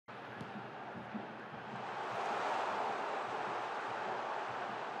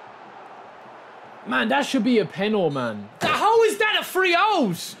Man, that should be a penalty, man. How is that a free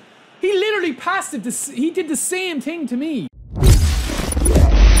out? He literally passed it. He did the same thing to me.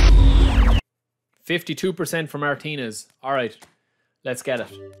 52% for Martinez. All right, let's get it.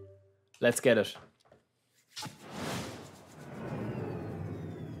 Let's get it.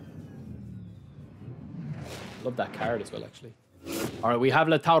 Love that card as well, actually. All right, we have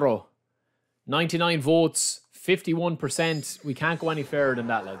Lautaro. 99 votes, 51%. We can't go any fairer than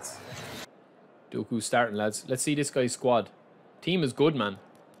that, lads. Doku's starting, lads. Let's see this guy's squad. Team is good, man.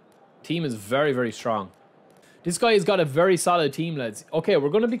 Team is very, very strong. This guy has got a very solid team, lads. Okay, we're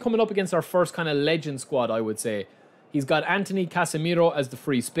going to be coming up against our first kind of legend squad, I would say. He's got Anthony Casemiro as the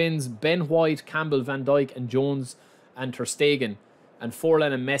free spins, Ben White, Campbell, Van Dijk, and Jones, and Ter Stegen, and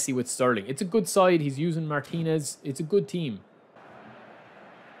Forlan and Messi with Sterling. It's a good side. He's using Martinez. It's a good team.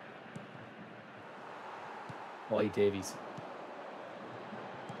 White Davies.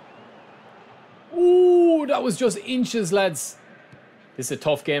 Ooh, that was just inches, lads. This is a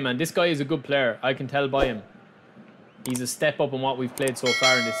tough game, man. This guy is a good player. I can tell by him. He's a step up in what we've played so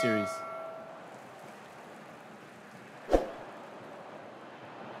far in this series.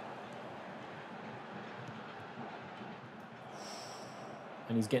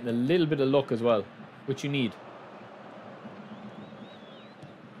 And he's getting a little bit of luck as well, which you need.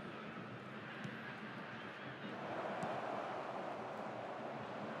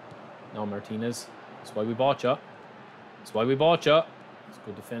 Now Martinez. That's why we bought you. That's why we bought you. It's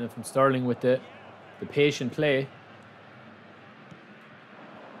good defending from Sterling with the patient play.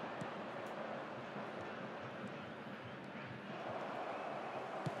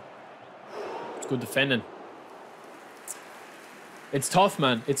 It's good defending. It's tough,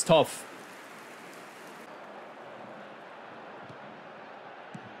 man. It's tough.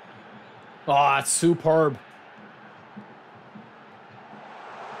 Oh, it's superb.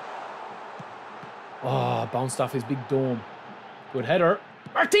 Oh, bounced off his big dome. Good header.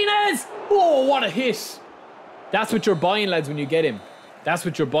 Martinez! Oh, what a hit. That's what you're buying, lads, when you get him. That's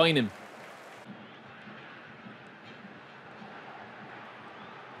what you're buying him.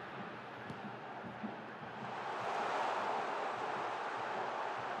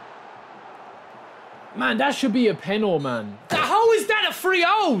 Man, that should be a penalty, man. How is that a free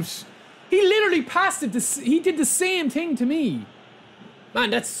out? He literally passed it. He did the same thing to me. Man,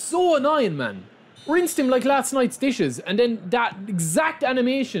 that's so annoying, man. Rinsed him like last night's dishes, and then that exact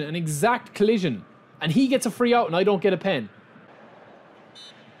animation and exact collision, and he gets a free out and I don't get a pen.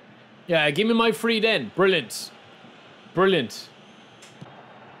 Yeah, give me my free then. Brilliant. Brilliant.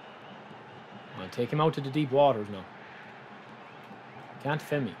 I'll take him out to the deep waters now. Can't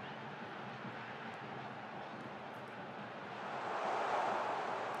defend me.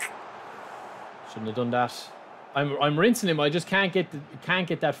 Shouldn't have done that. I'm rinsing him. I just can't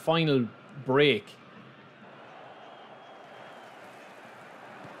get that final break.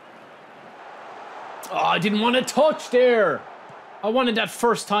 Oh, I didn't want to touch there. I wanted that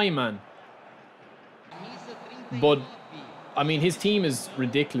first time, man. But I mean, his team is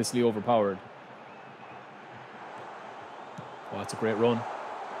ridiculously overpowered. Oh, that's a great run.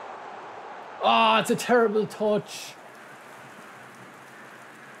 Oh, it's a terrible touch.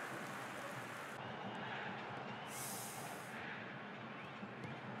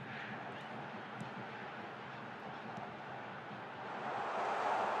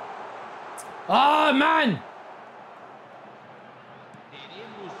 Ah, man!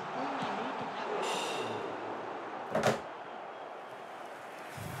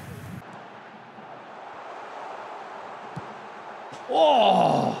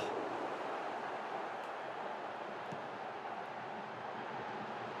 Oh!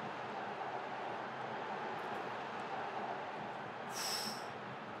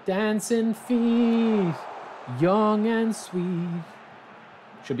 Dancing feet, young and sweet.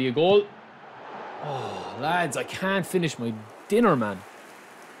 Should be a goal. Oh, lads, I can't finish my dinner, man.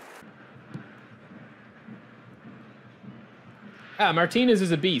 Ah, Martinez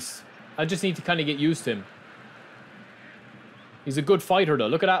is a beast. I just need to kind of get used to him. He's a good fighter, though.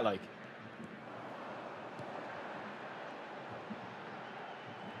 Look at that, like.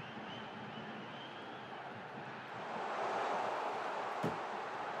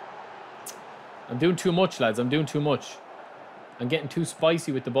 I'm doing too much, lads. I'm doing too much. I'm getting too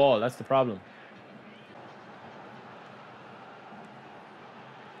spicy with the ball. That's the problem.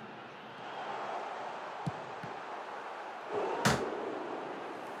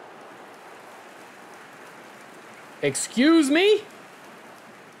 Excuse me?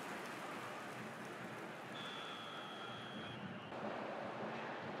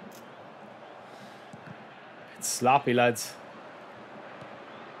 It's sloppy, lads.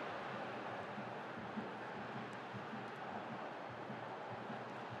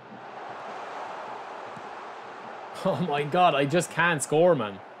 Oh my God, I just can't score,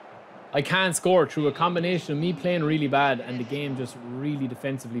 man. I can't score through a combination of me playing really bad and the game just really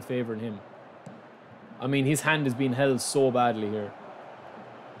defensively favouring him. I mean, his hand is being held so badly here.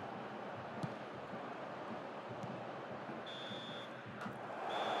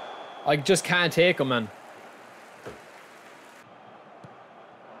 I just can't take him, man.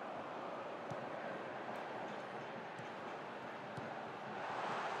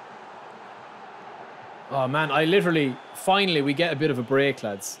 Oh, man, I literally... Finally, we get a bit of a break,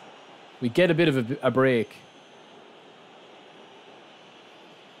 lads. We get a bit of a break.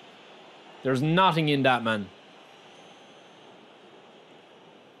 There's nothing in that, man.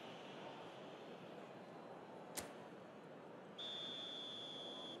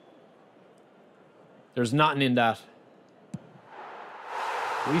 There's nothing in that.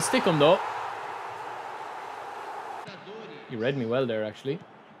 We stick him, though. You read me well there, actually.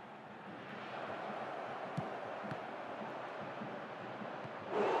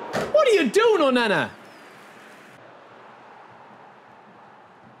 What are you doing, Onana?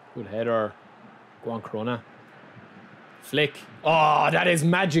 Good header. Go on, Corona. Flick. Oh, that is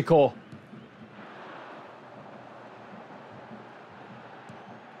magical.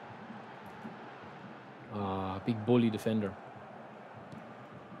 Ah, big bully defender.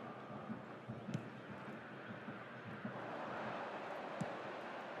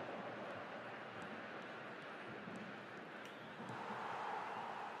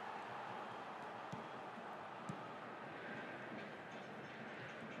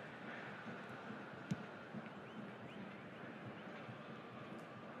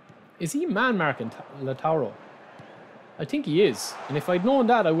 Is he man-marking Lautaro? I think he is. And if I'd known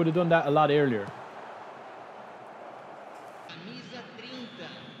that, I would have done that a lot earlier. Camisa 30,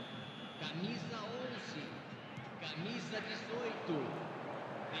 camisa 11, camisa 18.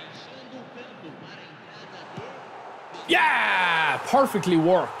 Fechando o campo para a entrada de... Yeah! Perfectly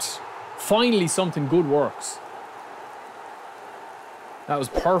worked. Finally, something good works. That was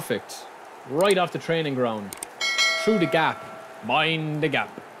perfect. Right off the training ground. Through the gap. Mind the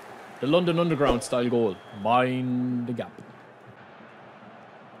gap. The London Underground style goal. Mind the gap.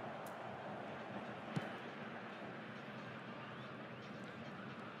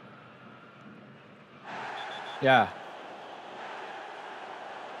 Yeah.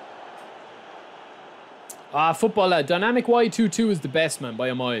 Football lad. Dynamic Y22 is the best, man, by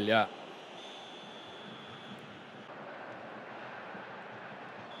a mile, yeah.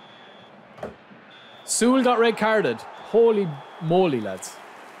 Sewell got red carded. Holy moly, lads.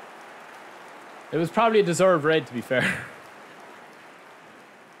 It was probably a deserved red, to be fair.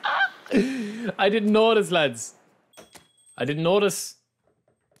 I didn't notice, lads. I didn't notice.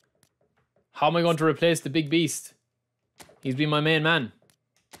 How am I going to replace the big beast? He's been my main man.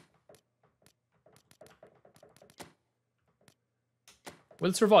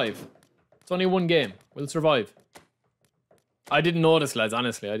 We'll survive. It's only one game. We'll survive. I didn't notice, lads.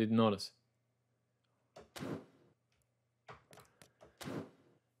 Honestly, I didn't notice.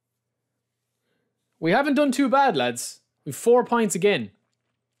 We haven't done too bad, lads. We've 4 points again.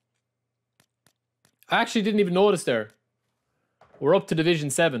 I actually didn't even notice there. We're up to Division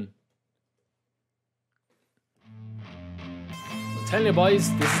 7. I'm telling you,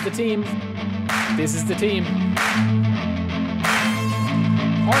 boys, this is the team. This is the team.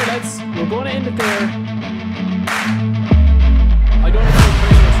 Alright, lads, we're going to end it there.